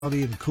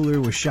And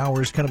cooler with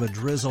showers, kind of a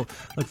drizzle.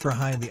 Look for a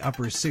high in the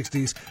upper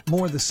 60s.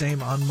 More of the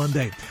same on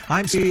Monday.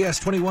 I'm CBS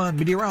 21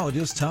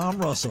 meteorologist Tom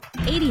Russell.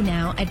 80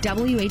 now at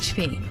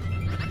WHP.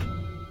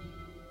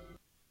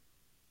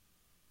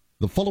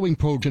 The following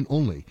program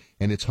only,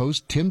 and its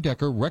host Tim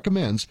Decker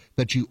recommends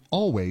that you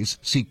always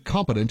seek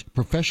competent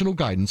professional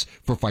guidance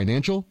for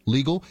financial,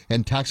 legal,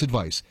 and tax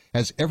advice,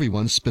 as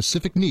everyone's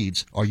specific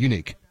needs are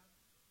unique.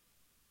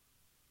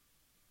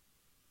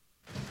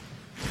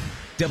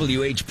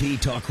 WHP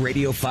Talk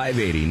Radio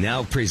 580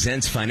 now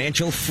presents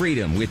Financial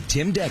Freedom with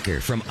Tim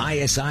Decker from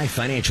ISI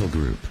Financial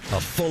Group.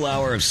 A full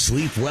hour of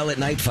sleep well at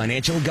night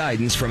financial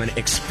guidance from an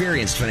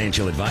experienced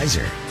financial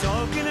advisor.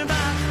 Talking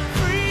about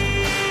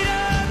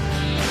freedom.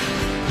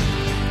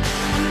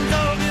 I'm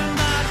talking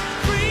about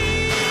freedom.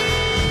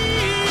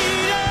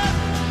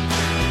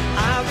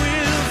 I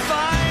will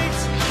fight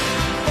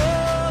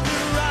for the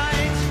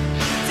right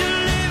to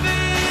live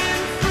in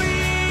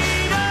freedom.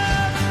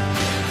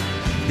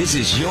 This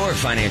is your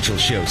financial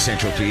show,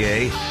 Central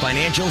PA.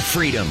 Financial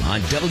Freedom on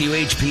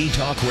WHP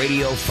Talk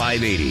Radio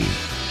 580.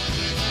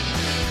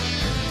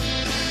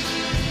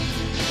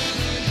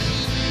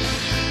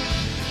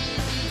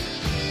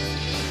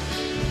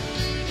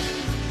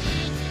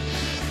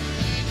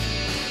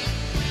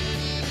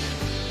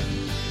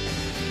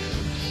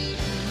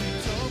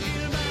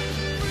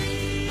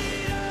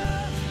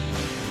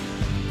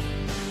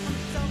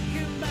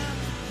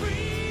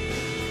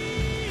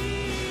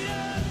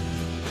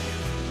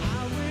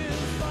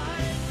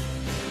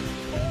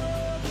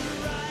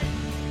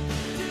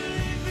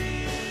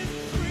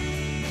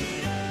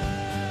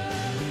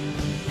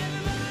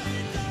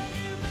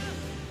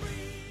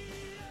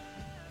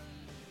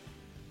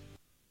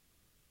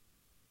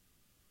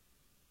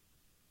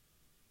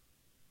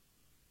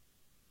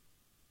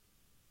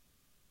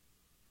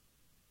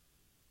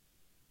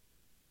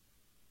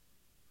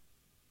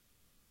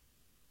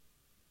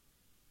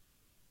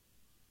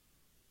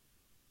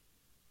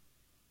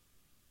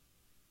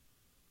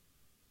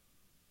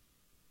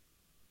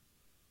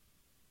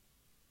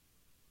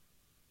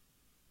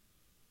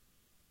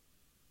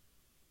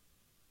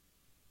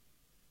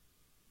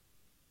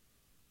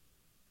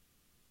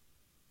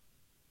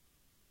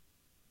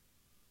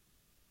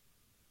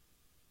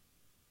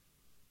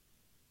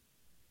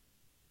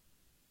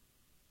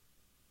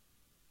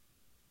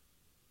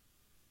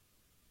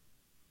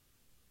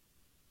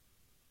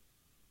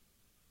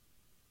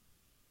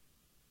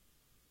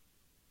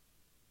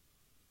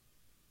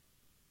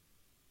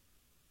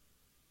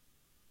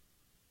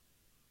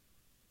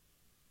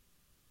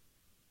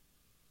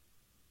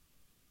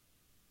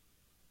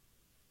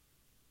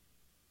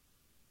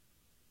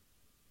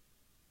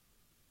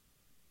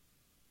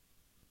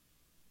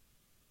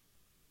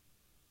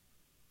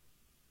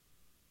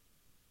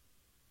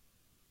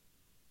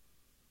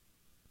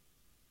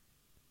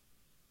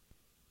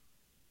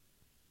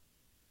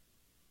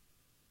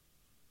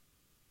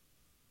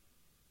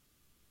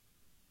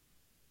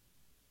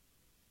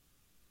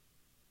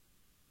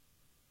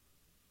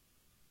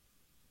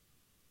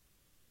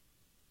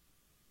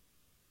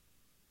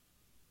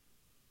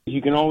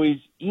 You can always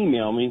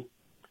email me,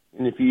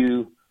 and if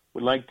you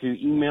would like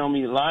to email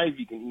me live,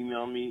 you can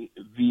email me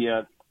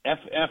via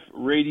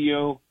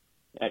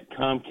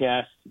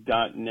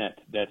ffradio@comcast.net.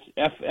 That's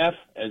FF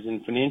as in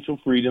Financial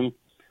Freedom,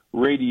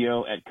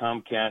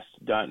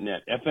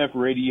 radio@comcast.net.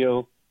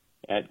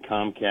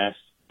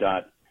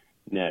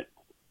 ffradio@comcast.net.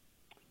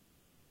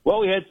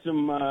 Well, we had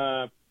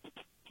some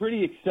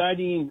pretty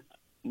exciting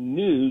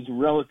news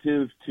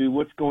relative to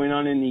what's going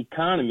on in the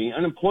economy.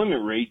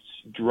 Unemployment rates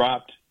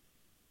dropped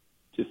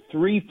to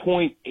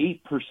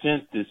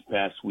 3.8% this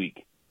past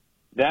week.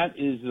 That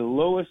is the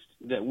lowest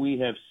that we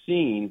have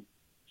seen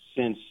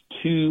since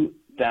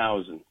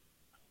 2000.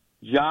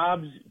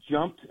 Jobs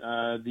jumped.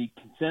 The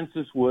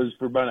consensus was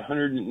for about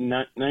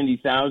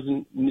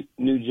 190,000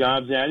 new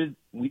jobs added.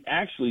 We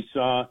actually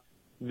saw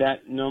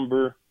that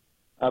number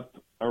up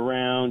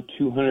around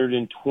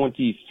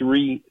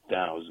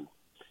 223,000.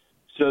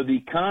 So the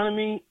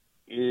economy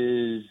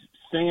is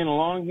singing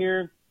along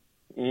here.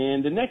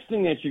 And the next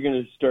thing that you're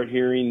going to start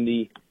hearing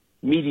the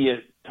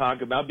media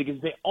talk about,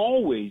 because they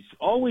always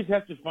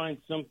have to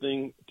find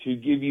something to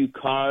give you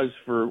cause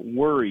for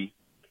worry.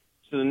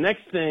 So the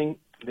next thing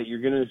that you're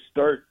going to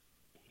start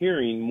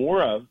hearing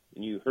more of,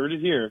 and you heard it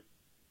here,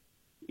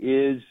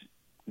 is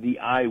the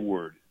I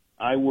word.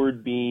 I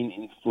word being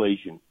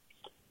inflation.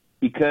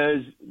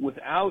 Because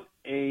without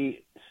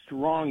a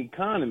strong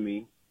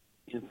economy,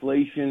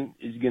 inflation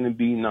is going to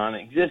be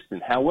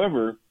non-existent.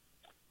 However,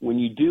 when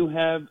you do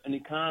have an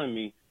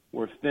economy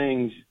where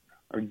things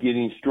are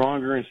getting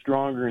stronger and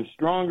stronger and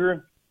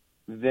stronger,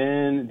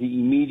 then the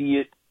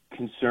immediate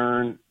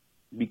concern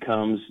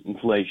becomes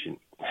inflation.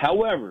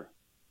 However,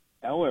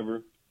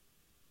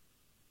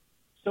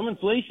 some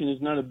inflation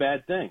is not a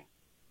bad thing,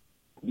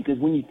 because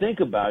when you think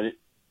about it,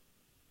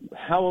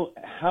 how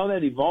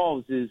that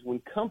evolves is when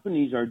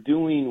companies are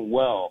doing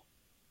well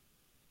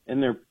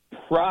and their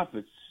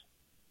profits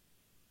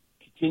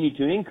continue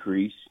to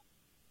increase,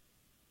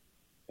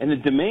 and the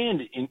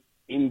demand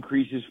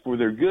increases for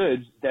their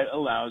goods that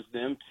allows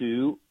them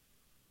to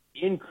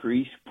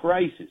increase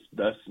prices,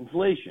 thus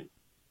inflation.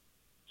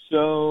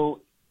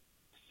 So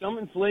some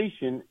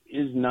inflation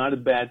is not a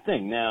bad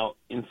thing. Now,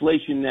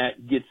 inflation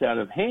that gets out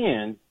of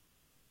hand,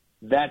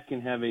 that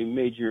can have a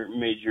major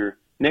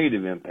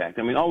negative impact.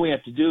 I mean, all we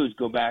have to do is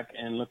go back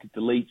and look at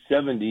the late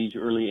 70s,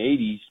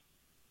 early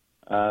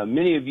 80s.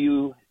 Many of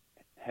you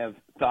have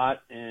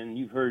thought, and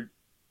you've heard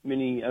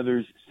many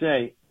others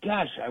say,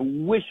 gosh, I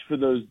wish for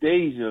those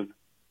days of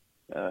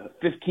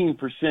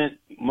 15%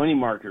 money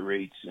market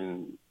rates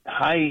and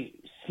high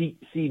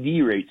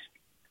CD rates.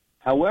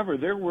 However,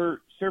 there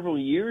were several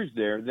years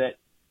there that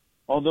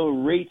although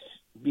rates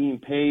being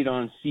paid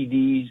on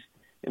CDs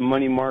and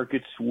money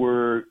markets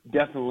were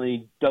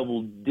definitely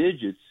double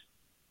digits,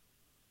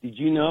 did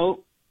you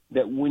know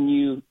that when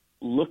you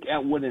look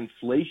at what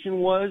inflation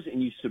was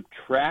and you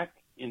subtract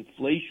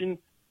inflation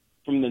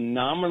from the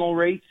nominal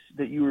rates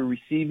that you were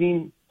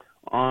receiving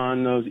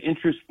on those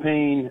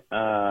interest-paying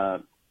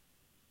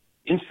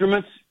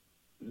instruments,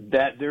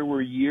 that there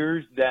were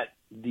years that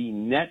the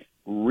net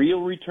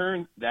real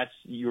return, that's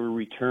your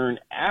return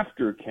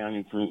after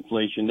accounting for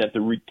inflation, that the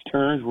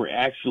returns were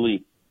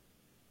actually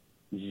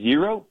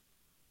zero?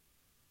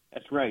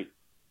 That's right.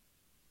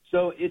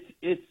 So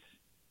it's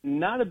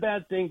not a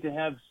bad thing to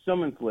have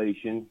some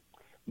inflation,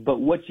 but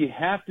what you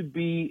have to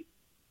be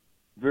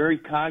very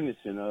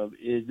cognizant of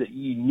is that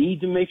you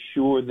need to make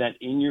sure that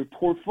in your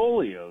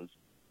portfolios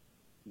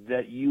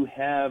that you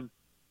have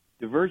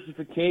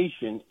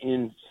diversification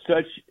in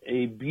such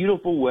a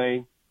beautiful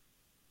way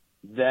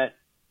that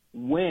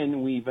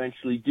when we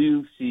eventually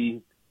do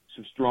see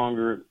some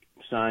stronger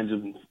signs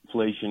of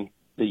inflation,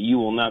 that you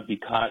will not be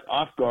caught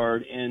off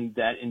guard, and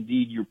that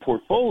indeed your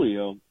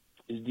portfolio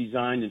is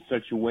designed in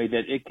such a way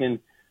that it can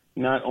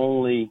not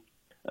only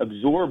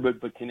absorb it,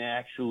 but can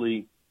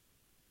actually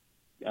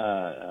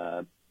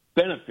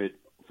benefit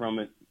from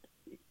it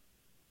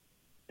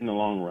in the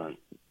long run.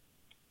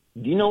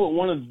 Do you know what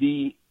one of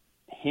the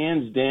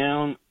hands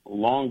down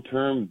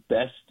long-term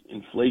best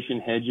inflation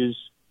hedges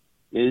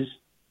is?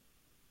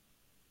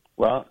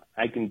 Well,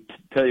 I can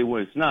tell you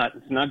what it's not.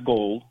 It's not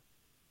gold.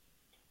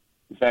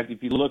 In fact,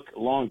 if you look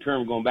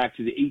long-term, going back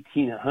to the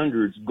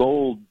 1800s,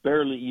 gold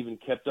barely even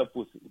kept up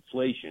with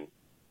inflation.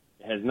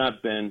 It has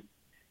not been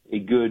a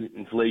good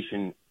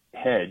inflation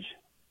hedge.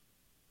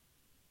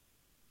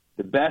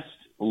 The best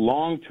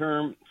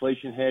long-term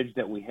inflation hedge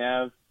that we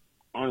have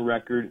on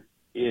record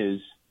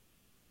is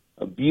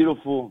a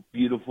beautiful,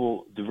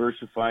 beautiful,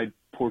 diversified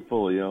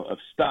portfolio of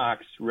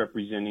stocks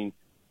representing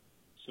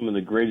some of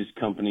the greatest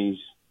companies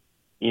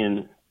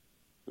in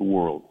the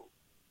world.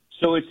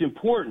 So it's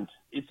important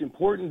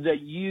that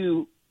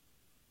you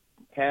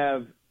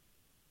have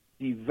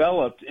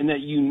developed and that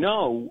you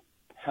know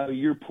how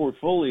your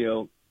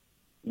portfolio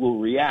will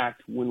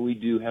react when we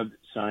do have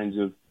signs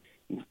of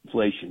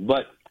inflation.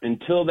 But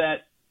until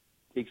that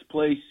takes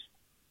place,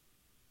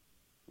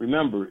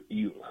 remember,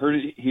 you heard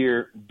it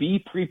here, be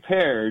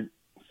prepared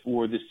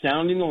for the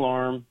sounding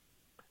alarm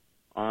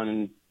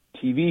on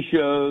TV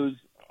shows,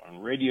 on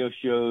radio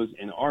shows,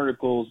 and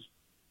articles,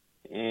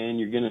 and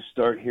you're going to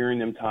start hearing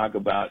them talk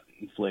about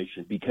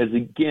inflation. Because,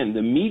 again,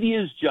 the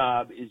media's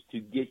job is to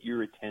get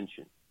your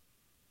attention.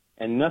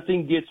 And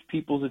nothing gets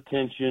people's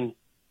attention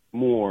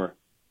more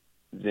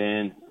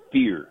than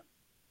fear.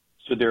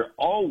 So they're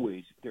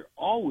always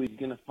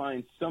going to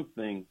find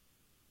something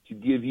to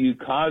give you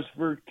cause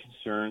for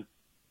concern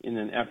in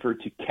an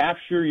effort to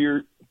capture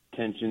your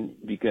attention,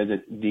 because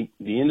at the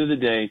end of the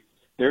day,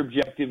 their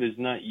objective is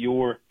not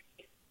your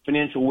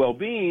financial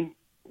well-being.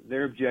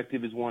 Their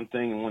objective is one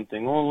thing and one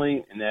thing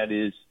only, and that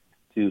is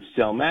to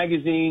sell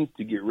magazines,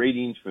 to get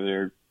ratings for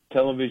their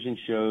television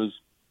shows,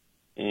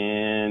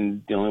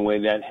 and the only way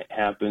that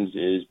happens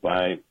is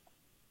by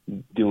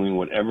doing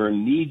whatever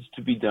needs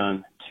to be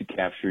done to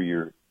capture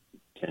your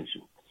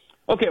attention.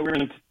 Okay, we're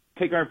going to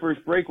take our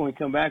first break. When we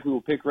come back, we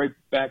will pick right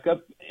back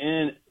up.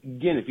 And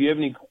again, if you have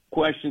any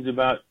questions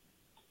about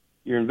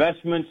your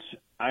investments,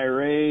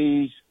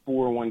 IRAs,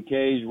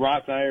 401ks,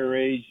 Roth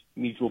IRAs,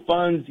 mutual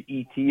funds,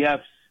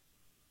 ETFs,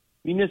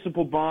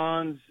 municipal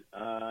bonds,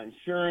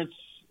 insurance,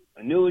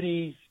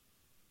 annuities,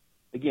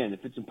 again,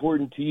 if it's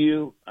important to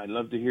you, I'd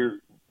love to hear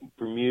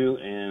from you,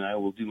 and I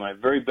will do my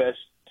very best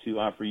to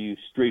offer you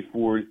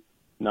straightforward,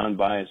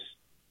 non-biased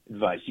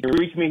advice. You can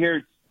reach me here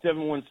at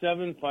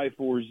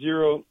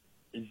 717-540-0580.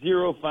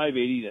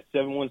 That's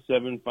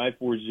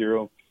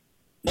 717-540.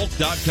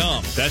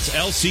 Bulk.com. That's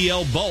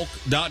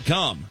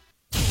LCLBulk.com.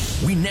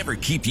 We never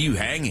keep you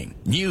hanging.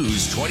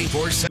 News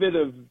 24/7. A bit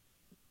of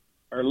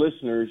our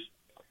listeners,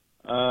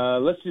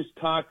 let's just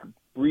talk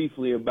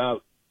briefly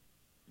about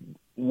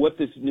what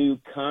this new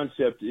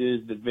concept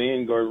is that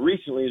Vanguard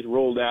recently has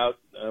rolled out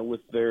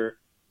with their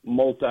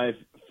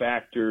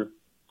multi-factor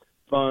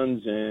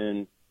funds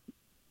and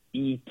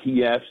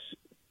ETFs,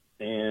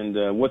 and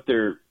what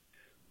their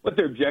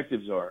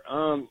objectives are.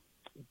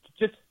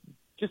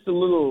 Just a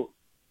little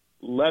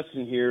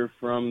lesson here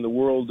from the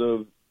world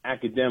of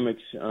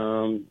academics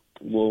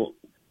will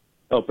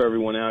help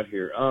everyone out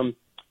here.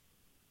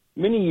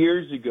 many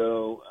years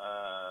ago,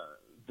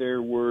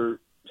 there were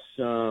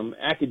some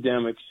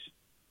academics.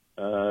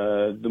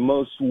 The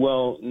most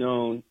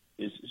well-known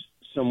is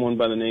someone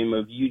by the name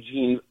of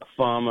Eugene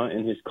Fama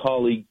and his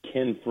colleague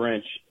Ken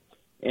French.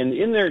 And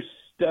in their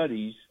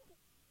studies,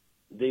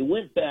 they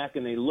went back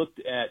and they looked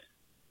at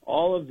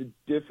all of the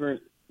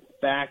different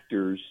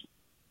factors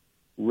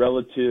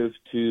relative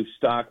to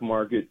stock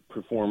market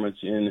performance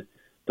in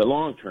the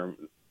long term.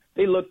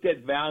 They looked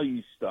at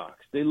value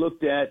stocks. They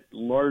looked at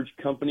large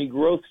company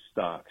growth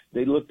stocks.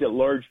 They looked at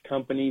large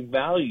company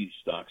value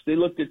stocks. They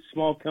looked at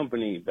small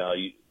company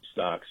value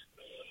stocks.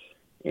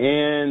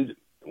 And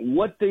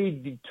what they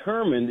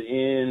determined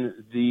in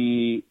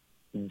the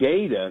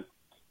data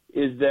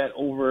is that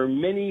over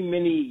many,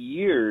 many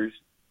years,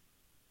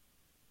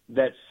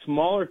 that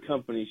smaller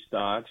company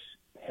stocks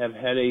have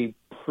had a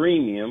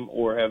premium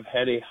or have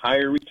had a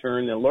higher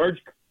return than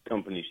large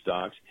company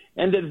stocks,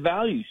 and that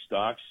value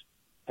stocks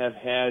have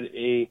had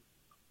a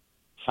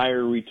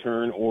higher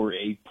return or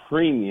a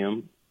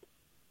premium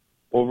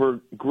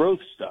over growth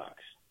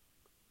stocks.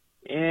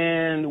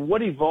 And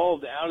what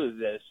evolved out of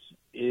this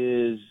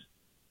is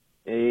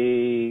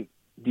a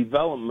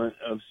development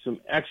of some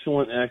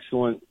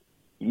excellent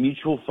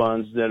mutual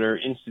funds that are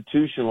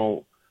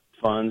institutional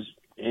funds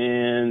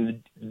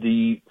and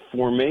the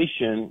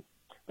formation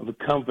of a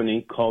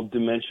company called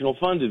Dimensional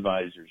Fund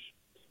Advisors.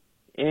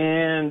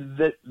 And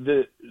that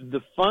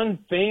the fund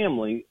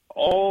family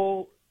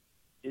all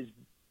is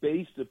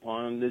based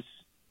upon this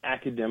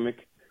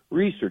academic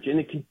research, and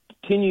it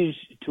continues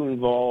to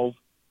evolve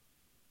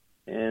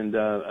and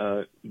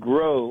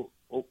grow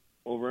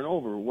over and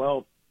over.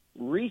 Well,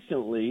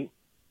 recently,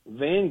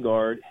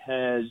 Vanguard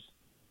has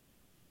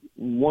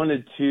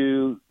wanted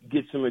to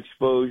get some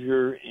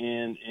exposure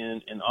and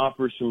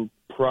offer some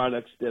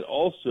products that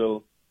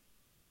also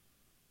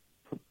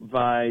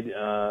provide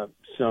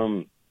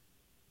some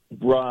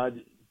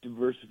broad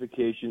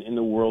diversification in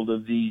the world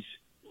of these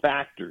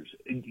factors.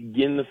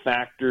 Again, the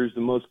factors,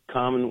 the most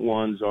common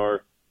ones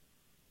are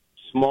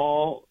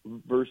small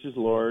versus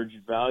large,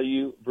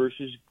 value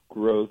versus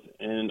growth,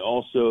 and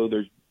also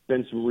there's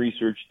been some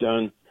research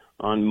done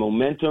on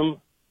momentum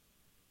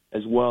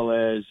as well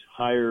as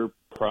higher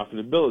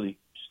profitability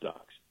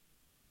stocks.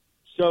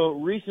 So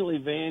recently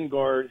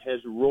Vanguard has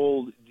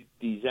rolled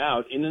these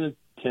out in an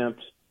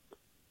attempt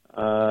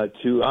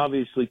to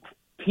obviously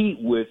compete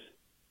with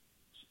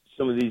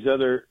some of these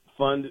other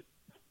fund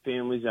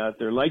families out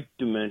there like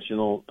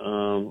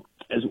Dimensional,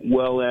 as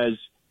well as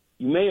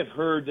you may have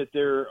heard that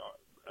there,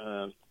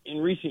 in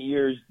recent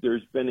years,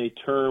 there's been a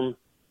term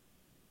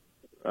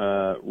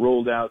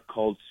rolled out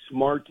called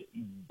smart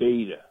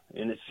beta,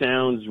 and it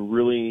sounds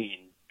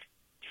really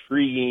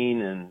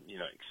intriguing and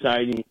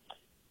exciting.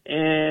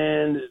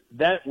 And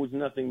that was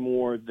nothing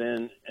more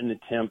than an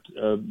attempt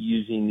of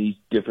using these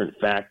different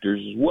factors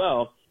as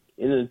well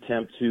in an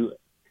attempt to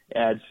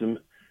add some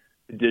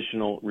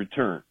additional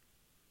return.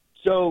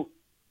 So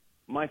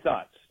my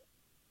thoughts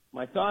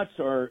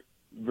are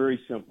very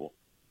simple.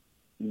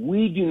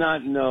 We do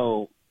not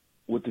know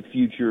what the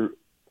future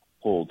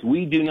holds.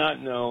 We do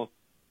not know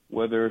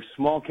whether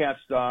small cap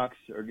stocks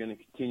are going to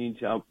continue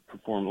to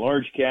outperform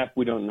large cap.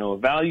 We don't know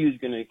if value is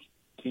going to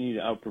continue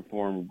to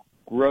outperform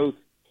growth.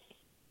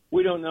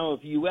 We don't know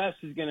if U.S.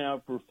 is going to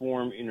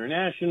outperform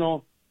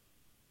international.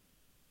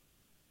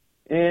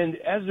 And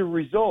as a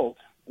result,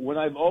 what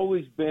I've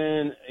always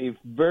been a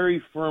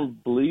very firm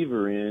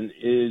believer in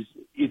is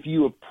if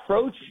you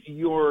approach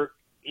your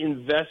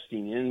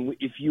investing and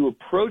if you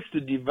approach the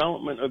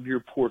development of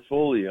your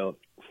portfolio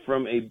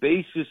from a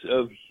basis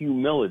of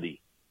humility,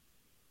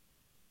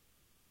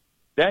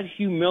 that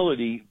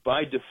humility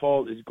by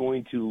default is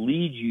going to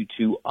lead you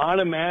to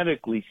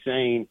automatically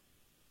saying,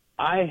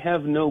 I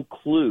have no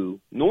clue,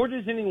 nor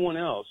does anyone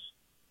else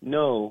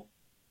know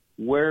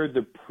where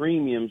the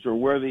premiums or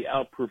where the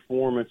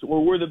outperformance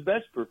or where the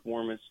best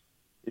performance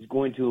is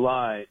going to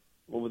lie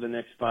over the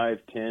next 5,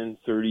 10,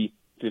 30,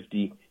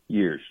 50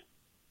 years.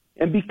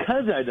 And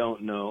because I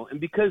don't know,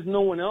 and because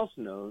no one else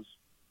knows,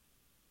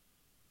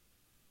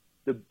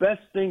 the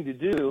best thing to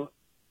do,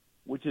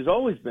 which has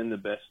always been the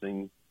best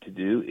thing to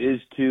do,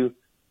 is to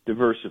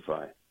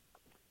diversify.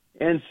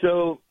 And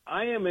so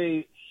I am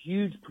a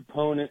huge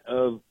proponent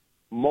of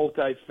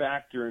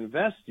multi-factor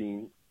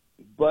investing,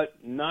 but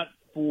not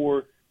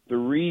for the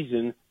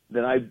reason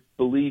that I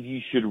believe you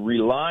should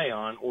rely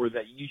on or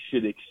that you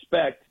should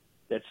expect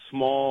that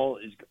small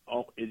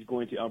is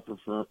going to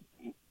outperform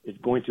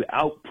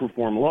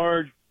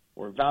large,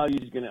 or value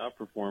is going to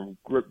outperform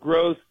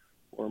growth,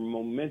 or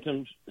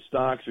momentum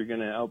stocks are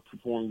going to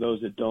outperform those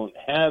that don't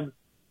have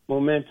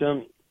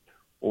momentum,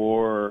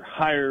 or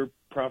higher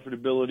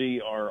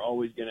profitability are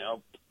always going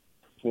to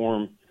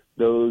outperform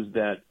those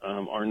that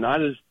are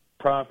not as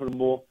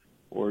profitable,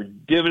 or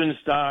dividend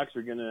stocks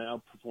are going to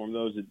outperform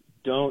those that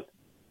don't.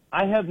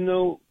 I have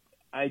no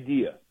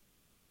idea.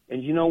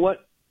 And you know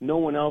what? No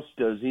one else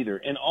does either.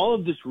 And all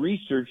of this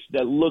research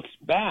that looks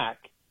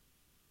back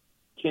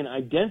can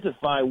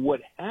identify what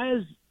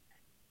has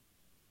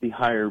the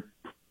higher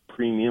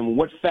premium,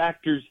 what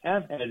factors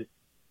have had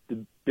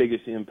the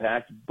biggest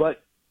impact.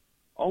 But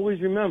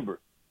always remember,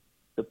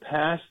 the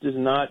past does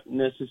not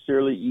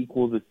necessarily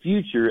equal the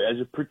future as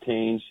it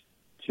pertains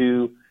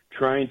to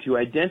trying to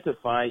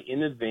identify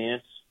in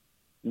advance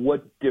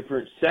what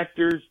different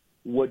sectors,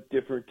 what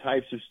different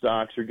types of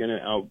stocks are going to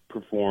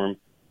outperform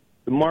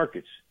the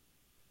markets.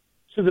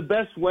 So the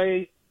best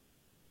way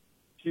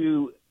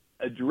to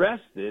address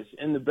this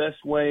and the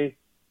best way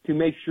to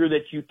make sure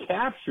that you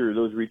capture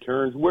those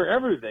returns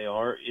wherever they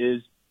are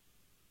is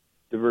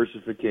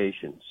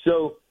diversification.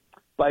 So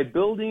by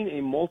building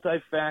a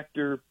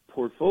multi-factor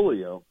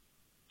portfolio,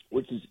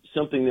 which is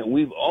something that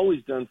we've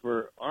always done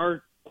for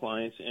our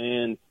clients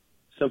and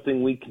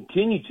something we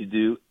continue to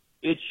do,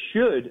 it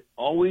should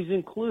always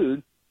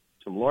include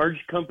some large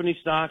company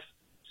stocks,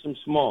 some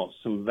small,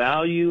 some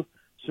value,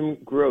 some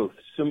growth,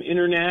 some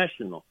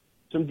international,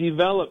 some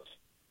developed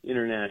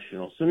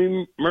international,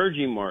 some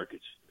emerging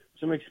markets,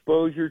 some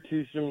exposure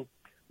to some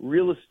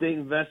real estate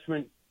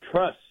investment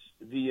trusts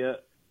via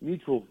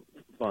mutual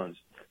funds.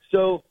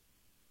 So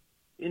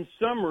in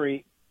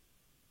summary,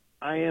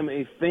 I am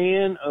a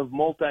fan of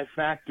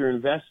multi-factor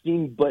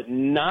investing, but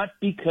not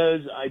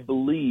because I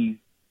believe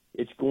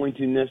it's going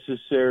to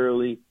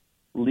necessarily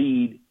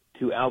lead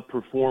to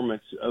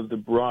outperformance of the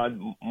broad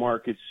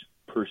markets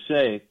per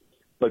se,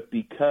 but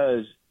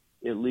because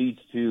it leads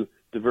to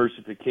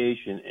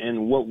diversification.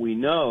 And what we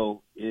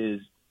know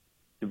is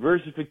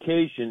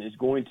diversification is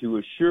going to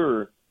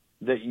assure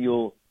that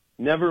you'll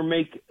never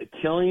make a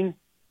killing,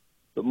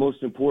 but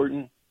most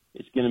important,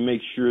 it's going to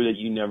make sure that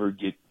you never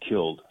get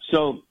killed.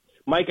 So,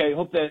 Mike, I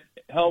hope that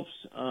helps.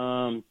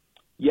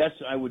 Yes,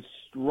 I would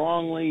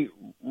strongly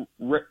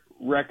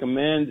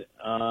recommend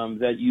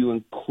that you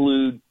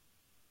include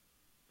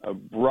a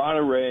broad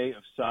array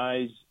of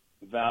size,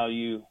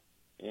 value,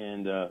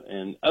 and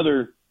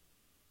other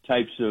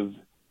types of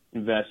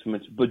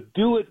investments, but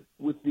do it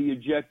with the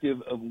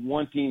objective of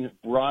wanting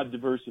broad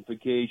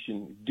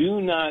diversification.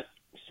 Do not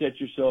set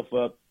yourself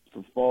up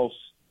for false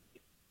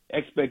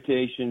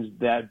expectations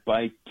that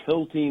by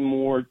tilting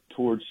more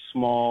towards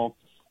small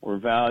or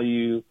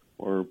value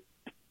or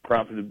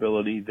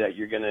profitability that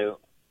you're going to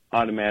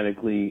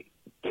automatically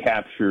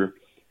capture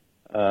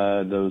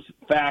those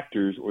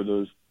factors or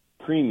those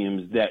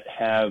premiums that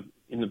have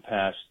in the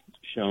past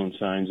shown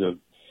signs of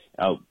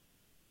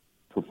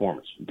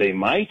outperformance. They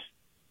might,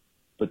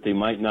 but they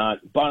might not.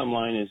 Bottom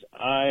line is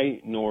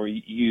I nor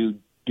you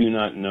do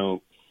not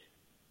know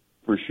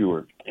for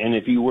sure. And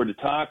if you were to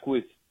talk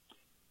with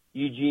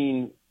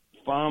Eugene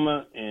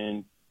Fama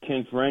and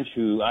Ken French,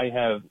 who I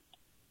have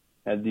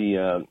had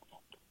the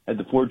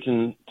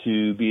fortune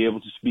to be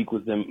able to speak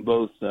with them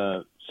both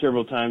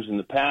several times in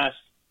the past,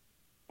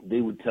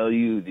 they would tell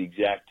you the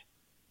exact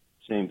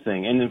same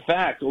thing. And in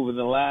fact, over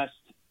the last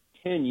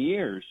 10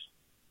 years,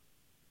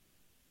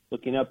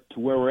 looking up to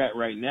where we're at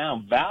right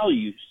now,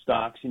 value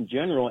stocks in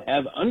general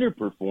have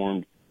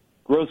underperformed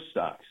growth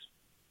stocks.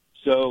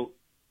 So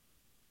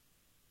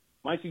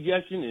my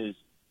suggestion is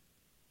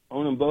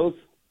own them both,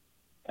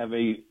 have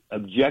a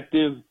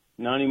objective,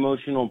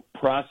 non-emotional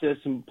process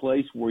in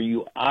place where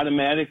you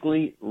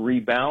automatically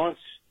rebalance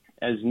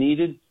as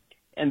needed,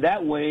 and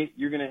that way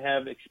you're going to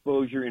have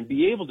exposure and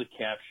be able to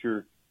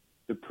capture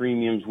the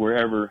premiums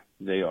wherever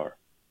they are.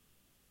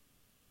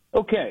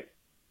 Okay,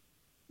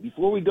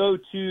 before we go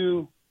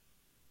to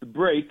the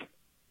break,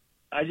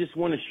 I just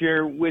want to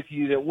share with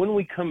you that when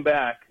we come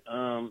back,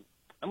 I'm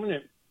going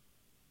to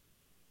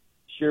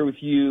share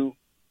with you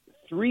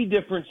 3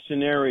 different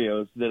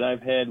scenarios that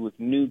I've had with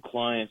new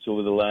clients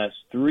over the last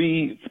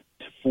 3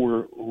 to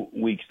 4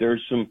 weeks.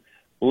 There's some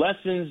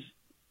lessons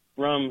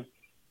from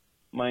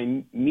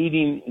my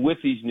meeting with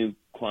these new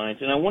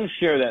clients, and I want to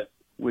share that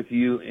with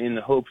you in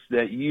the hopes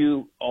that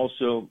you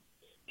also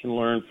can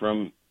learn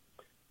from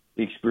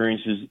the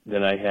experiences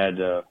that I had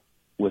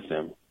with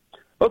them.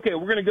 Okay,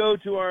 we're going to go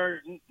to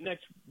our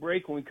next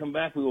break. When we come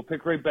back, we will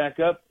pick right back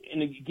up.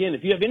 And again,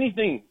 if you have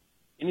anything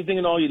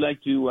at all you'd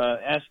like to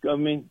ask of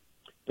me,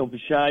 don't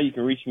be shy. You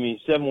can reach me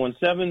at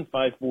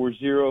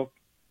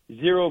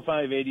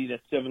 717-540-0580.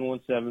 That's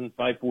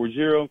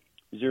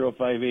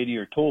 717-540-0580,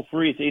 or toll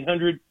free.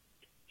 It's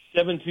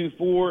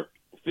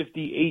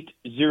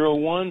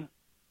 800-724-5801.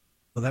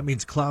 Well, that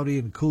means cloudy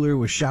and cooler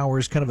with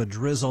showers, kind of a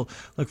drizzle.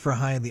 Look for a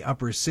high in the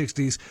upper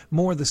 60s.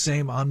 More of the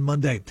same on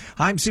Monday.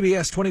 I'm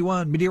CBS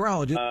 21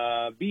 meteorologist.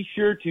 Be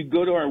sure to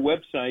go to our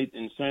website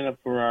and sign up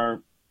for our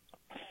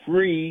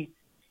free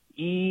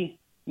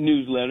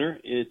e-newsletter.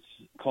 It's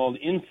called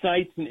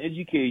Insights in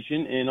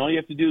Education, and all you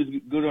have to do is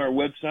go to our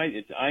website.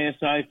 It's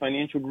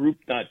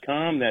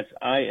isifinancialgroup.com. That's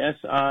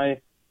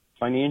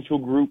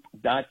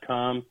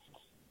isifinancialgroup.com,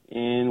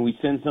 and we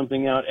send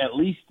something out at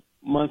least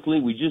monthly.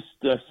 We just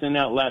sent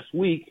out last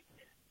week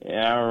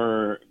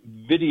our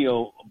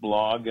video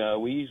blog.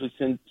 We usually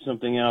send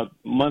something out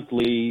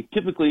monthly,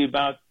 typically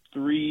about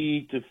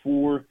 3 to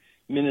 4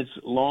 minutes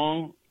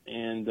long,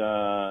 and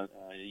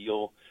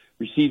you'll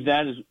receive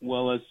that as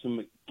well as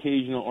some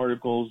occasional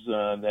articles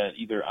that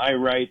either I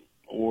write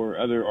or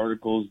other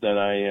articles that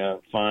I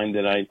find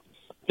that I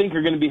think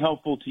are going to be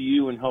helpful to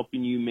you in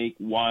helping you make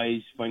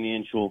wise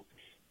financial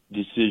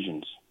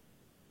decisions.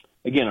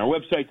 Again, our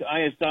website's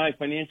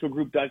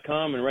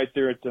isifinancialgroup.com, and right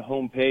there at the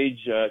home page,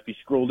 if you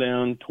scroll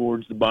down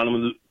towards the bottom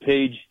of the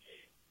page,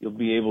 you'll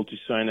be able to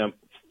sign up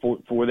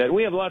for that.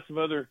 We have lots of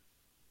other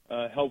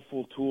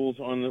helpful tools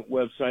on the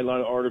website, a lot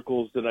of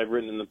articles that I've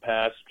written in the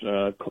past,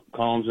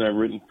 columns that I've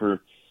written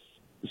for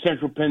the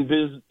Central Penn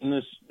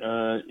Business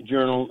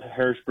Journal,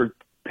 Harrisburg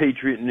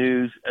Patriot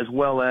News, as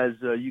well as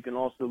you can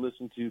also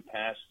listen to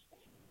past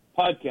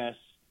podcasts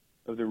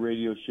of the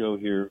radio show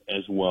here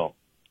as well.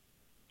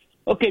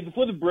 Okay,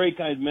 before the break,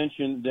 I had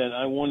mentioned that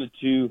I wanted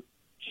to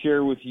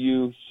share with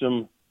you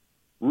some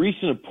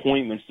recent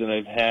appointments that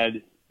I've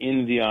had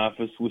in the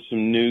office with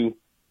some new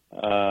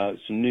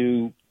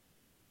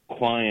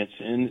clients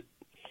and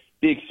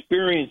the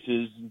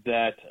experiences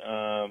that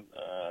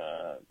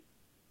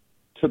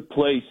took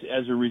place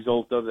as a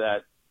result of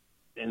that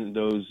and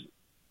those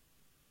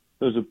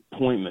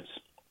appointments.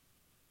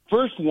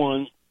 First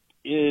one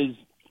is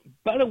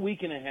about a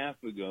week and a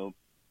half ago.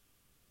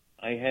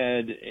 I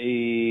had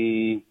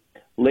a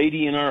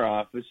lady in our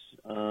office,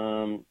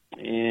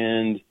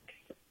 and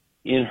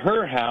in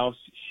her house,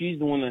 she's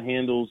the one that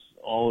handles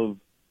all of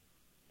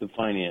the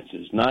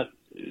finances, not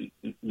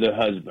the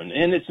husband.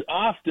 And it's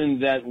often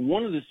that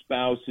one of the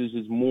spouses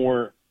is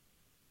more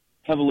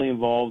heavily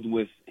involved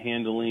with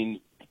handling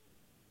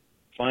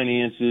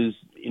finances,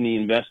 any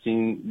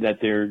investing that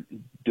they're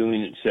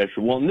doing,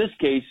 etc. Well, in this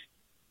case,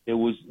 it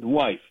was the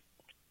wife.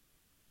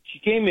 She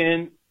came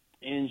in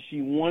and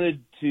she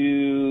wanted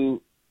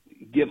to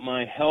get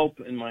my help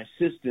and my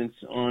assistance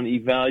on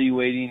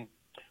evaluating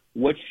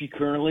what she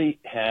currently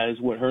has,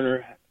 what her and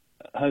her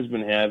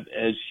husband have,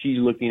 as she's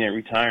looking at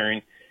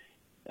retiring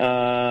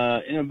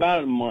in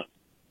about a month.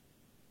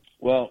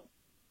 Well,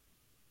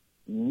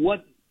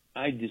 what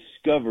I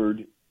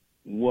discovered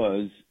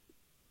was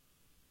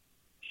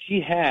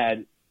she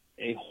had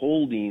a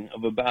holding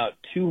of about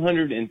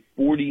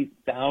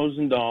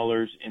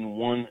 $240,000 in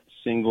one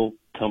single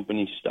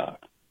company stock.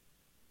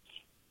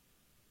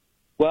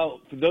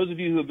 Well, for those of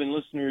you who have been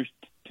listeners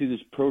to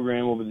this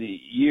program over the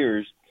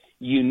years,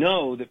 you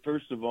know that,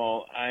 first of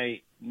all,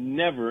 I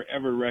never,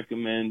 ever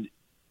recommend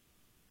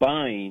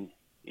buying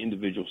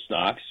individual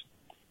stocks.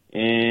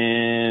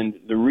 And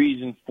the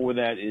reason for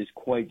that is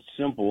quite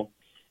simple.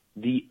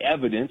 The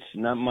evidence,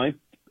 not my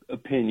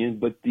opinion,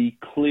 but the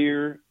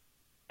clear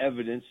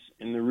evidence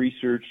in the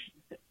research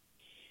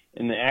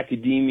and the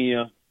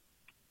academia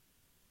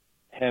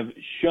have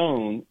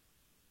shown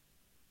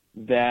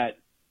that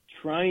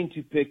trying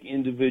to pick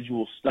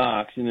individual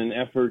stocks in an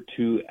effort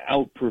to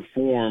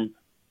outperform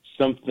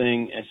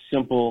something as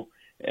simple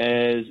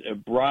as a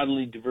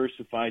broadly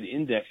diversified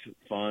index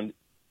fund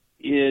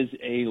is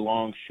a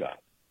long shot.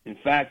 In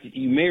fact,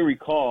 you may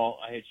recall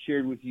I had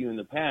shared with you in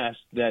the past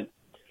that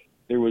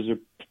there was a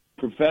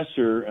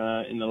professor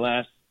in the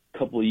last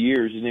couple of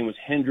years. His name was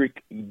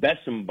Hendrik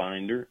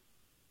Bessembinder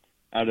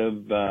out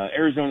of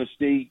Arizona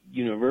State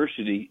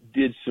University,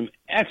 did some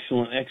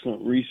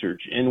excellent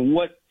research. And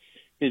what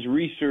his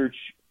research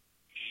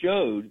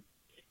showed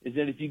is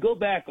that if you go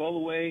back all the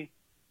way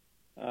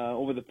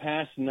over the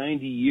past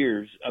 90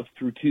 years up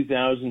through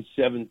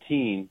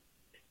 2017,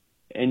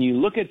 and you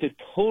look at the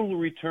total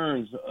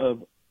returns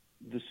of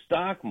the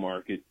stock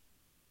market,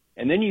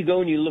 and then you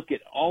go and you look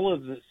at all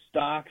of the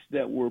stocks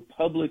that were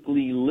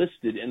publicly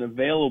listed and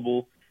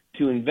available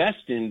to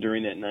invest in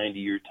during that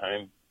 90-year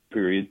time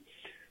period,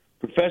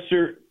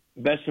 Professor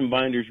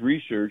Bessenbinder's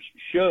research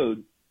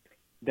showed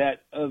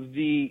that of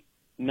the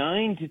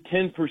 9 to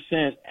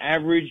 10%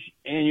 average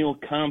annual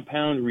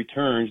compound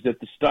returns that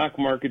the stock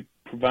market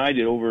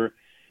provided over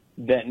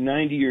that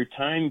 90-year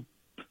time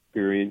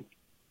period,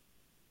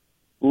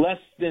 less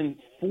than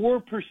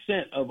 4%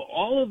 of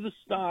all of the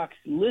stocks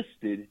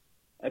listed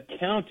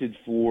accounted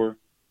for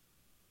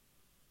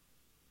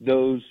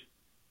those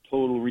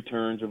total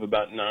returns of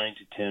about 9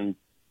 to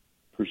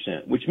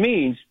 10%, which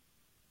means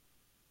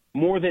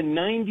more than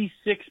 96%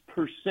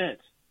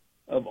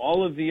 of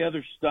all of the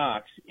other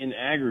stocks in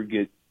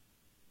aggregate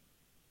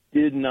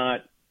did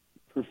not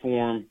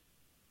perform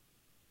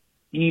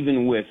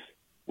even with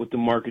what the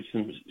markets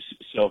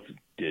themselves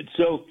did.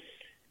 So,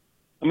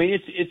 I mean,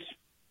 it's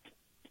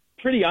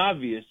pretty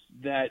obvious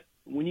that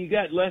when you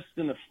got less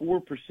than a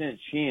 4%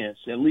 chance,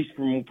 at least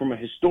from a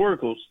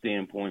historical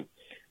standpoint,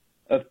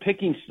 of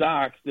picking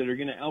stocks that are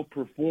going to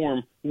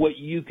outperform what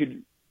you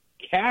could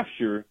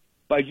capture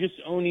by just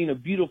owning a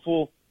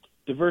beautiful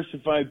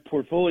diversified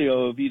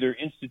portfolio of either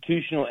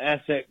institutional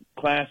asset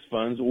class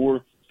funds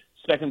or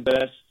second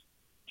best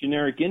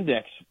generic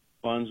index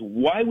funds,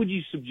 why would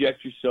you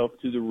subject yourself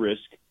to the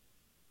risk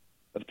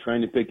of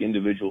trying to pick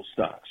individual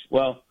stocks?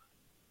 Well,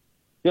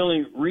 the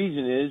only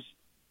reason is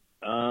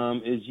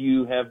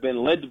you have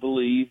been led to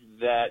believe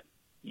that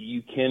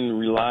you can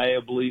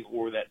reliably,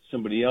 or that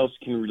somebody else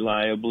can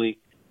reliably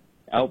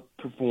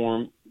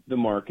outperform the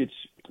markets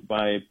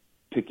by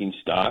picking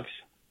stocks.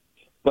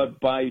 But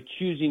by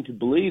choosing to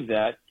believe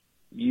that,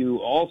 you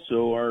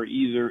also are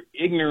either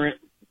ignorant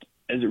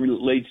as it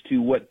relates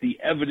to what the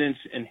evidence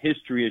and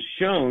history has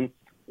shown,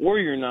 or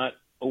you're not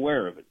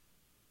aware of it.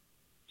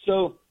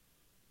 So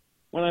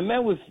when I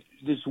met with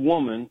this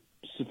woman,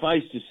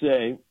 suffice to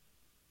say,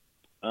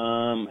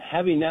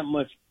 having that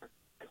much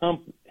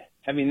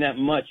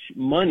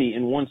money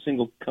in one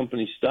single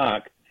company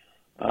stock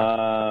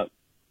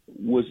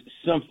was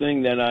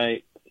something that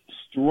I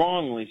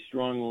strongly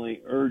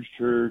urged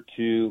her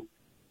to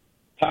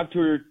talk to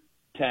her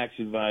tax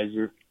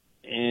advisor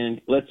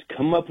and let's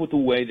come up with a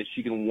way that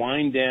she can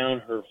wind down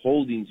her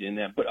holdings in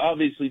that, but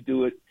obviously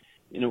do it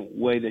in a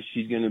way that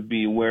she's going to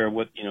be aware of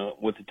what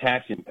the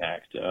tax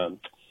impact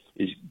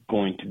is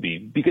going to be.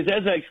 Because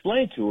as I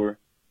explained to her,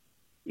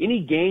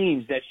 any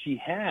gains that she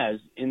has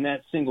in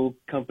that single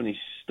company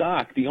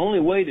stock, the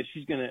only way that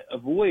she's going to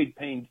avoid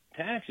paying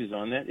taxes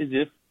on that is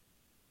if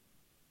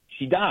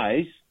she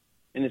dies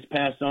and it's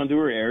passed on to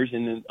her heirs,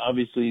 and then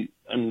obviously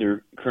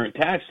under current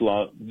tax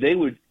law, they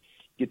would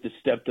get the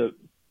stepped-up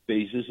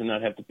basis and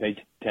not have to pay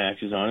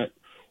taxes on it.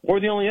 Or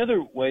the only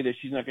other way that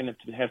she's not going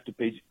to have to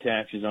pay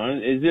taxes on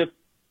it is if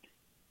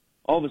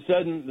all of a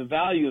sudden the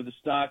value of the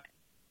stock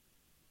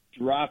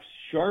drops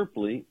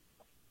sharply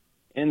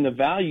and the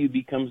value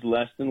becomes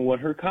less than what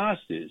her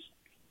cost is.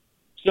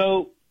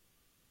 So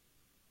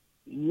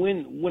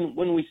when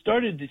we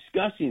started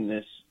discussing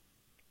this,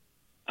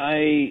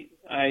 I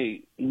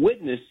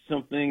witnessed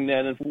something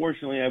that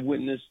unfortunately I've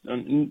witnessed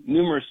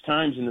numerous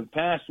times in the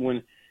past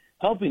when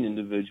helping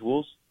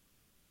individuals.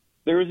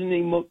 There was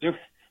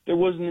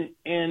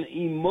an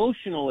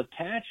emotional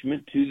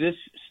attachment to this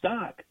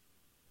stock.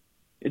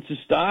 It's a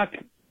stock,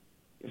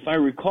 if I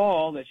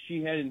recall, that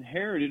she had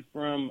inherited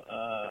from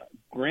a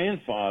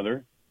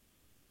grandfather,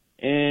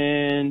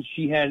 and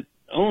she had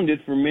owned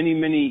it for many,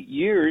 many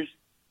years,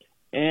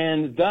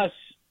 and thus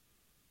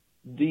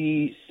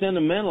the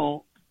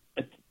sentimental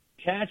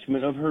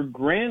attachment of her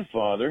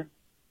grandfather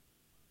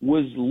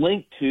was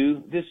linked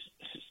to this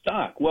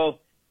stock. Well,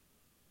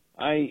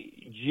 I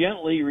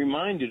gently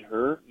reminded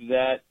her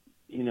that,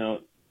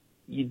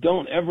 you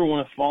don't ever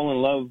want to fall in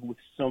love with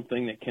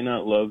something that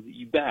cannot love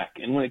you back.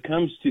 And when it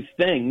comes to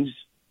things,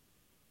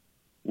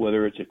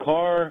 whether it's a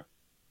car,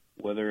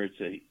 whether it's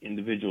an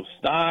individual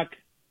stock,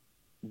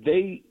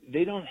 they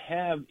don't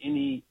have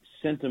any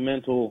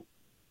sentimental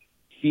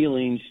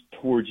feelings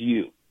towards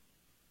you.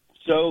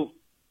 So,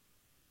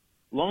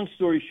 long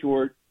story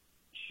short,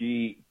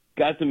 she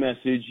got the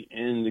message,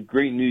 and the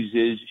great news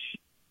is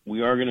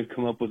we are going to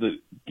come up with a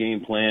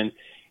game plan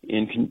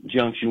in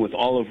conjunction with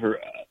all of her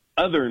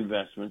other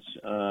investments.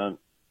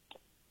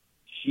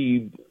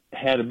 She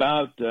had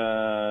about,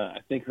 I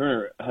think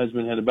her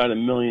husband had about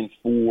 $1.4 million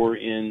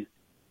in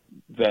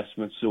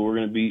investments, so we're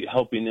going to be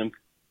helping them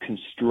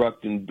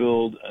construct and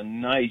build a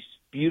nice,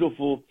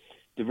 beautiful,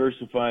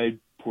 diversified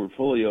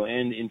portfolio.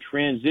 And in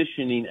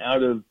transitioning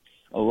out of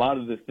a lot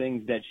of the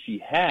things that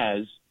she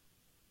has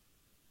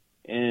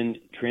and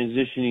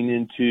transitioning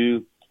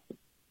into a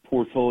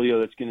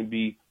portfolio that's going to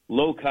be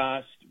low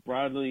cost,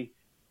 broadly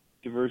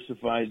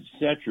diversified,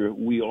 etc.,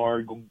 we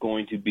are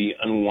going to be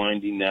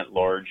unwinding that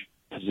large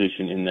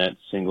position in that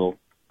single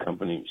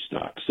company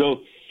stock.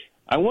 So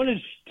I wanted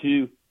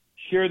to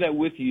share that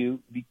with you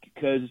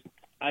because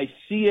I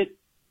see it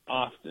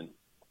often.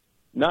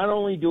 Not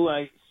only do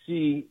I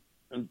see,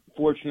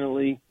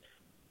 unfortunately,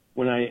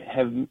 when I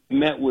have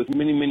met with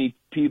many, many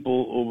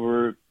people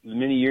over the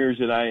many years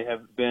that I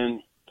have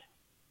been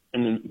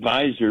an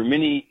advisor,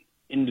 many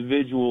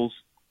individuals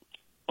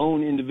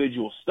own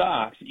individual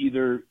stocks.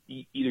 Either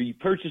you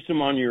purchase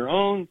them on your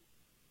own,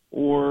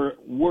 or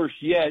worse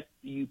yet,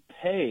 you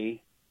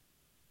pay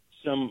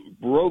some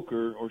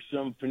broker or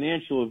some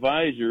financial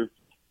advisor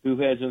who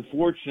has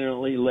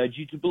unfortunately led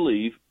you to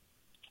believe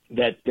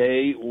that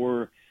they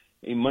or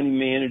a money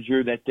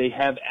manager that they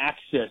have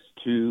access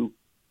to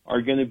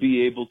are going to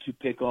be able to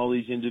pick all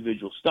these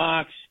individual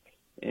stocks,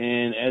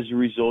 and as a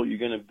result, you're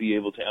going to be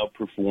able to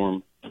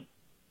outperform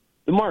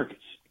the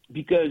markets.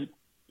 Because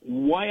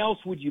why else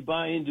would you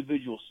buy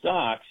individual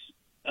stocks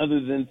other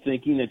than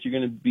thinking that you're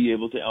going to be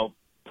able to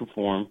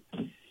outperform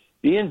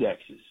the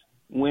indexes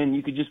when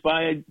you could just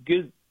buy a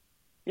good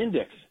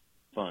index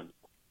fund?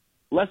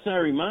 Lest I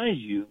remind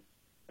you,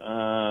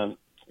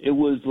 it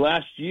was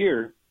last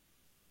year,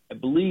 I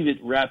believe it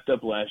wrapped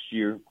up last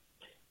year,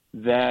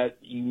 that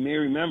you may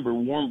remember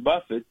Warren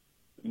Buffett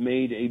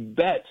made a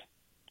bet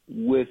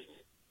with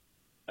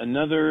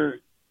another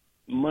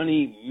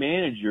money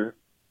manager,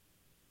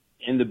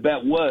 and the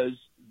bet was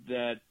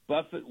that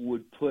Buffett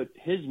would put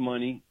his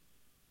money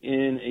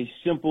in a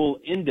simple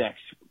index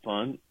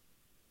fund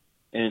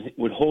and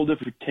would hold it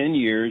for 10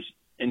 years,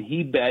 and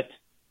he bet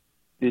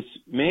this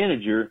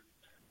manager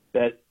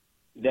that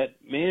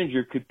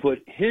manager could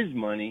put his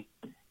money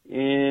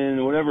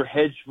in whatever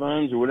hedge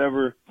funds or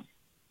whatever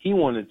he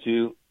wanted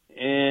to.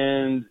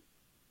 And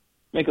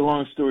make a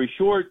long story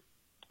short,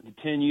 the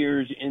 10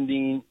 years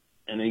ending,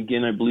 and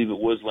again, I believe it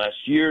was last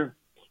year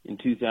in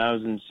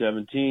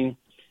 2017,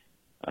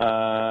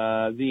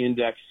 the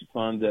index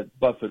fund that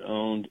Buffett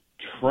owned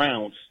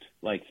trounced,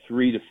 like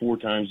 3 to 4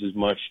 times as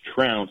much,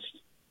 trounced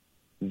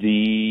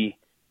the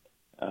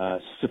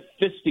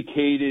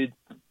sophisticated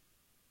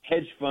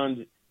hedge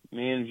fund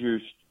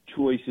managers'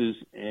 choices,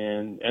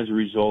 and as a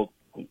result,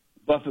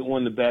 Buffett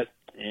won the bet,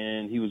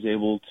 and he was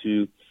able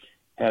to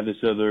have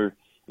this other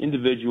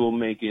individual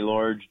make a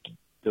large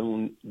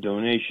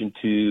donation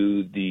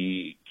to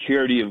the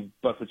charity of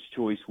Buffett's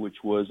choice,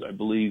 which was, I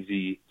believe,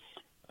 the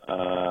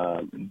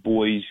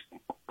boys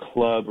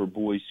club or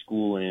boys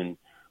school in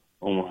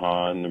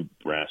Omaha,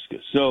 Nebraska.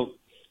 So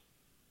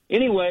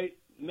anyway,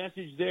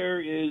 message there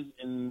is,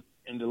 and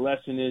the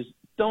lesson is,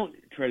 don't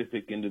try to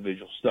pick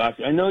individual stocks.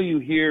 I know you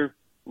hear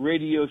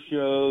radio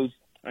shows,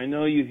 I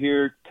know you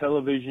hear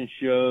television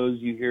shows,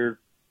 you hear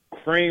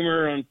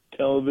Kramer on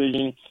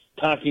television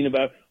talking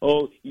about,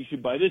 oh, you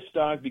should buy this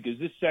stock because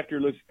this sector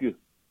looks good.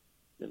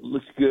 It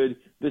looks good.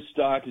 This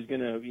stock is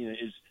going to,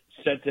 is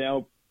set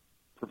to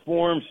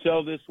outperform,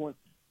 sell this one.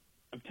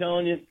 I'm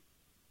telling you,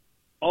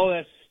 all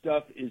that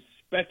stuff is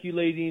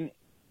speculating,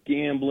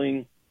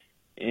 gambling,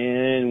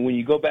 and when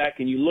you go back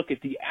and you look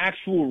at the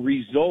actual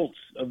results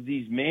of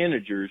these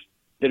managers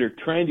that are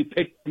trying to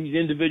pick these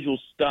individual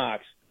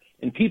stocks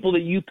and people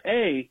that you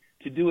pay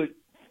to do it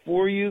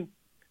for you,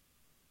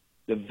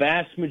 the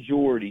vast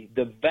majority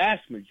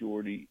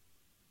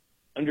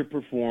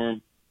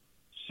underperform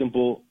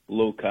simple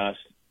low-cost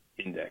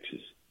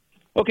indexes.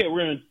 Okay,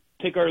 we're going to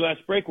take our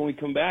last break. When we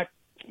come back,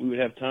 we would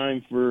have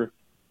time for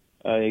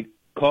a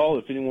call.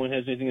 If anyone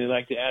has anything they'd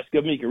like to ask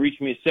of me, you can reach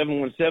me at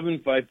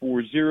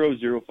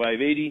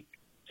 717-540-0580,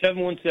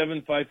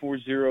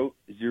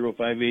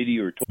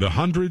 717-540-0580, or the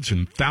hundreds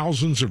and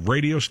thousands of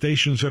radio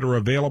stations that are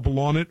available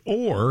on it,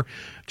 or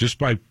just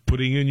by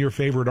putting in your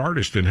favorite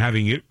artist and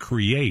having it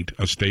create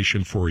a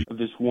station for you.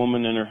 This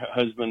woman and her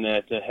husband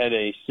that had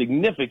a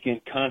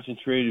significant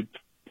concentrated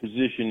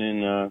position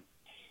in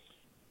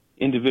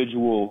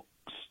individual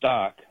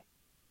stock.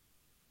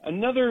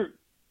 Another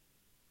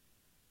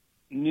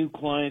new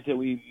client that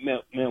we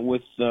met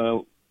with,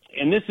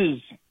 and this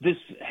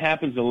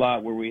happens a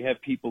lot, where we have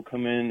people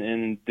come in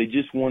and they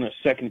just want a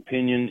second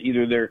opinion.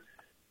 Either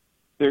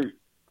they're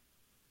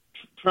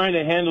trying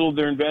to handle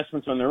their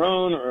investments on their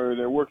own, or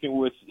they're working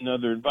with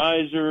another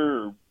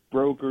advisor or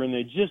broker, and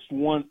they just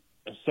want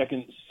a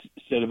second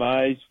set of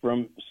eyes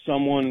from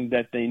someone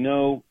that they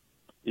know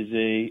is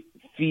a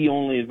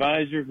fee-only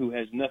advisor who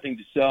has nothing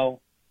to sell.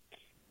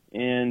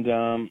 And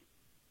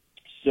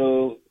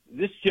so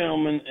this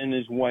gentleman and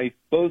his wife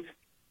both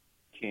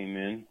came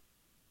in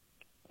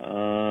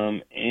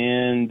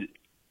and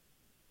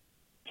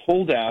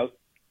pulled out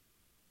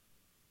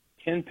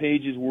 10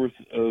 pages worth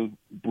of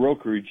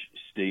brokerage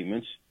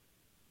statements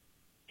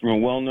from a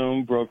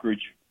well-known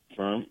brokerage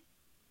firm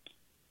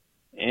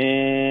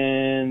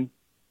and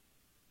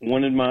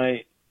wanted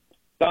my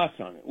thoughts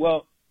on it.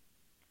 Well,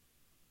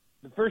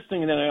 the first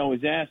thing that I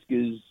always ask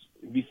is,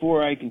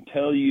 before I can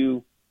tell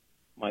you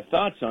my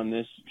thoughts on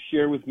this,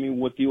 share with me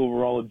what the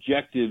overall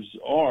objectives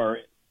are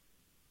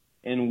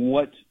and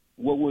what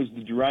was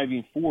the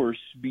driving force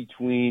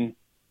between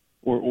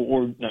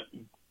or not,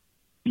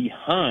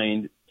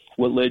 behind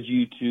what led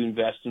you to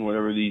invest in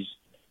whatever these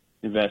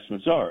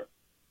investments are.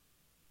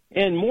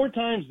 And more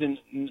times than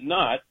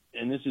not,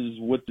 and this is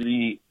what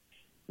the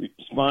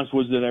response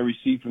was that I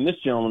received from this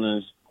gentleman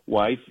and his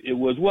wife, it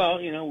was, well,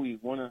 we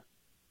want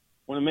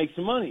to make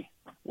some money.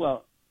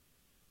 Well,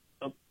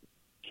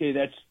 okay,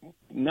 that's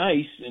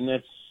nice and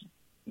that's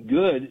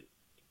good,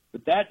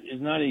 but that is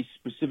not a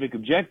specific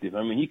objective.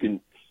 I mean, you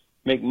can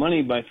make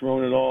money by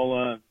throwing it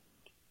all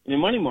in a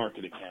money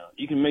market account.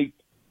 You can make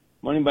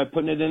money by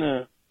putting it in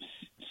a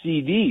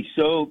CD.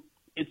 So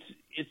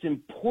it's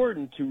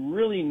important to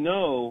really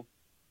know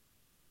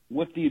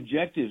what the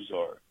objectives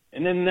are.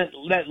 And then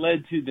that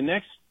led to the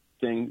next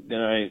thing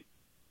that I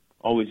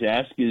always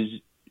ask is,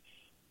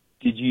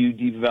 did you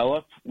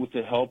develop, with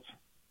the help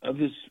of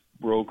this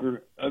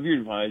broker, of your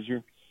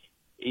advisor,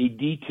 a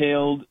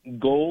detailed,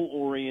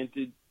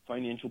 goal-oriented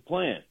financial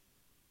plan?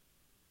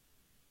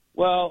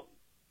 Well,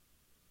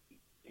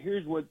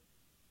 here's what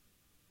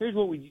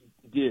we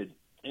did.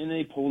 And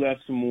they pulled out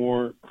some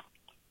more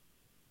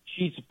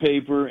sheets of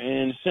paper,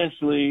 and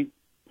essentially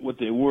what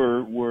they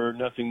were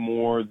nothing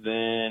more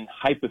than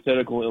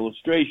hypothetical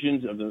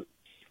illustrations of the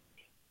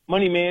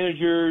money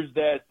managers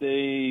that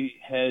they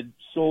had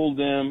sold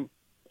them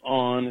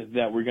on,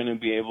 that were going to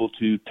be able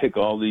to pick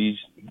all these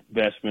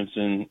investments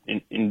in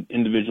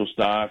individual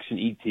stocks and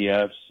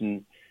ETFs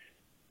and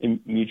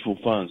mutual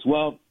funds.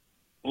 Well,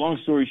 long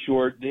story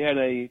short, they had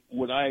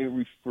what I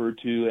refer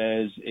to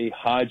as a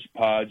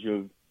hodgepodge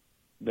of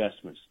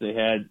investments. They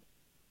had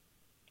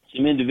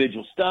some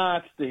individual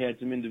stocks, they had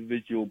some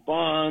individual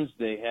bonds,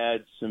 they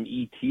had some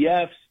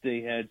ETFs,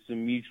 they had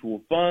some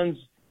mutual funds,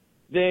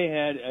 they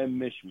had a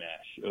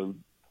mishmash of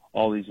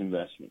all these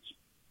investments.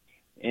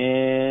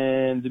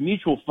 And the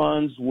mutual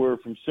funds were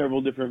from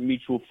several different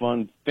mutual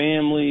fund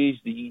families.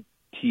 The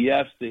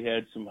ETFs, they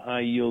had some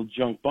high-yield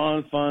junk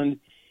bond fund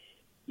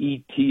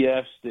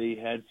ETFs, they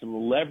had some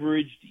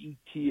leveraged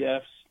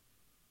ETFs,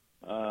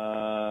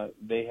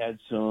 they had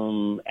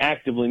some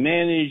actively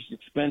managed,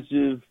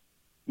 expensive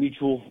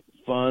mutual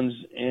funds.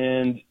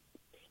 And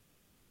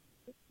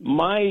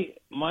my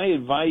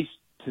advice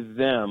to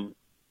them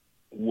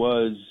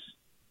was,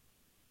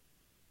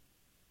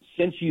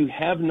 since you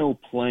have no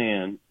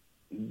plan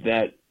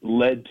that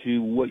led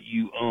to what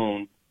you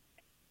own.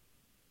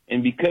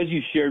 And because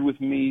you shared with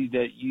me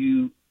that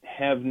you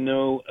have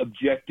no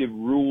objective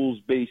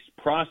rules-based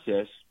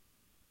process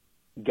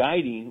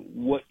guiding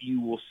what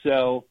you will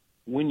sell,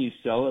 when you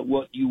sell it,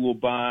 what you will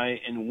buy,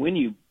 and when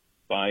you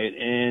buy it,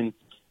 and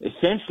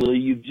essentially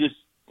you've just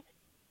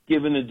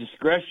given a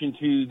discretion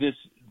to this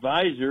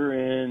advisor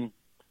and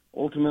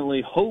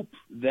ultimately hope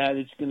that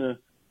it's going to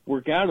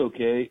work out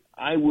okay,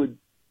 I would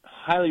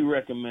highly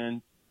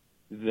recommend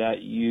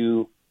that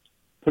you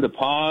put a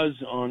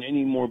pause on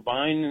any more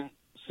buying and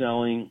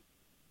selling,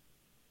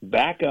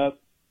 back up,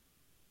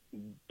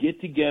 get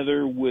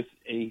together with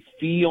a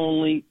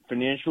fee-only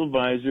financial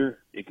advisor.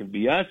 It can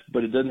be us,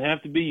 but it doesn't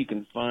have to be. You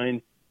can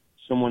find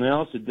someone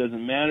else. It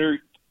doesn't matter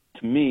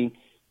to me,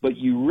 but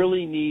you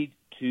really need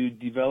to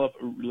develop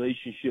a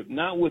relationship,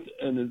 not with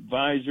an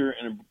advisor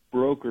and a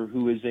broker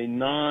who is a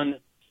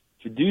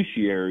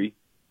non-fiduciary,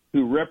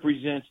 who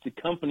represents the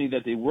company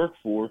that they work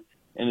for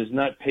and is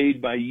not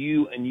paid by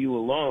you and you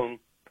alone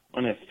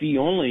on a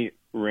fee-only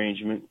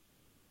arrangement,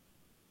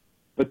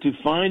 but to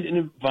find an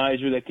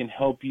advisor that can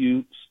help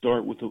you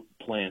start with a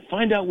plan.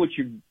 Find out what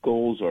your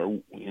goals are.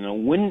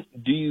 When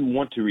do you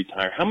want to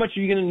retire? How much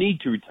are you going to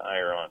need to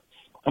retire on?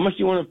 How much do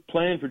you want to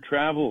plan for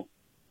travel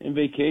and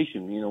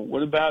vacation?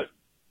 What about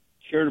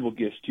charitable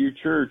gifts to your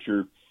church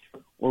or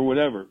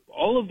whatever?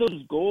 All of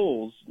those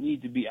goals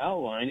need to be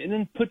outlined and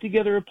then put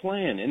together a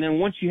plan. And then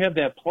once you have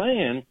that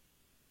plan,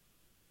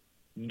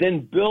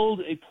 then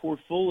build a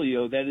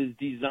portfolio that is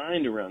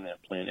designed around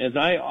that plan. As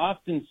I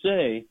often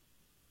say,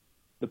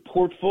 the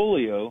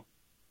portfolio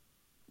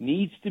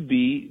needs to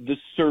be the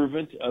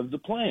servant of the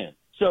plan.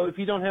 So if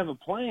you don't have a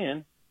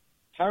plan,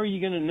 how are you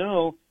going to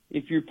know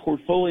if your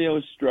portfolio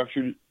is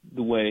structured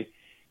the way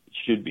it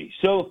should be?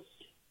 So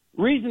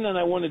the reason that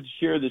I wanted to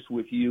share this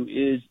with you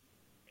is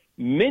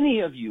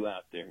many of you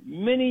out there,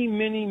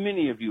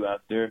 many of you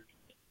out there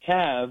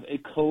have a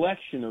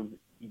collection of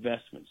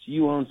investments.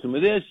 You own some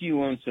of this,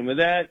 you own some of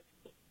that.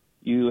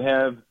 You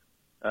have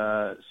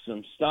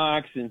some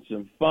stocks and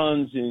some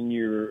funds in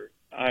your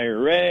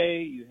IRA.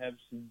 You have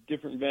some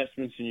different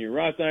investments in your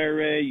Roth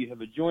IRA. You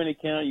have a joint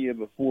account. You have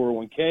a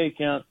 401k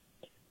account.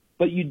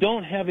 But you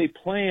don't have a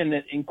plan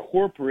that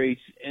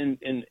incorporates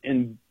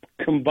and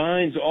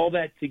combines all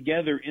that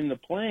together in the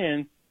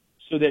plan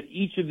so that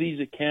each of these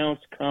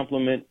accounts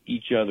complement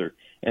each other.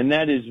 And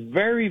that is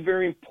very,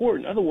 very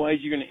important. Otherwise,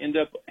 you're going to end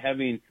up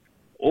having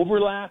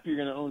overlap. You're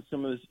going to own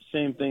some of the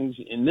same things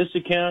in this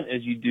account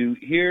as you do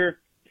here.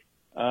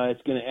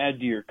 It's going to add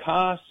to your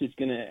costs. It's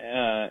going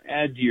to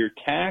add to your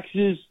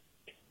taxes.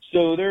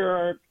 So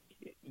there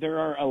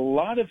are a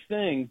lot of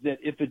things that,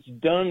 if it's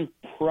done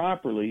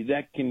properly,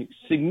 that can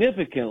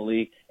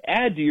significantly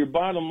add to your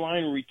bottom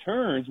line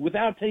returns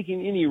without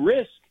taking any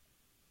risk,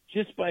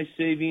 just by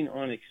saving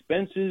on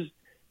expenses,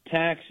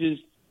 taxes,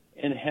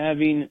 and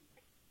having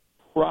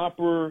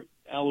proper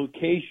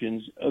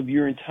allocations of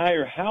your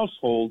entire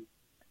household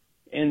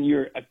and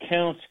your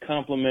accounts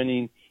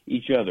complementing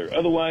each other.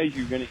 Otherwise,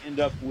 you're going to end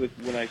up with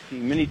what I've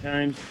seen many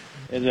times,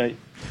 as I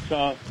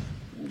saw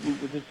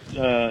with this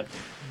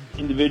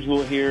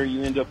individual here.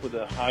 You end up with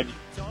a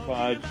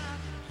hodgepodge,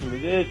 some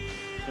of this,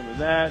 some of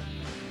that,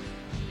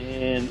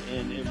 and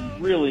it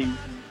really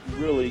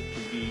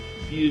can be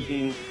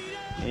confusing,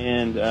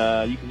 and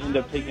you can end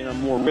up taking on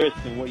more risk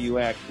than what you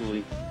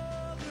actually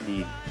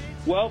need.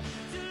 Well,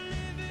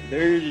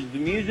 there's the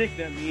music.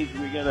 That means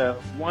we're going to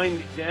wind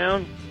it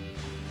down.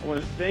 I want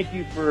to thank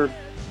you for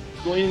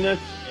joining us,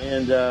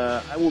 and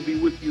I will be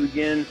with you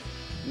again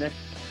next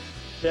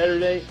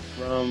Saturday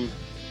from,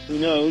 who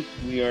knows,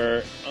 we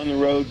are on the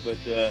road, but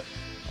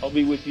I'll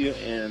be with you,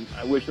 and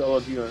I wish all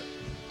of you an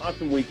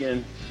awesome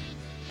weekend.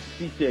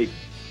 Be safe.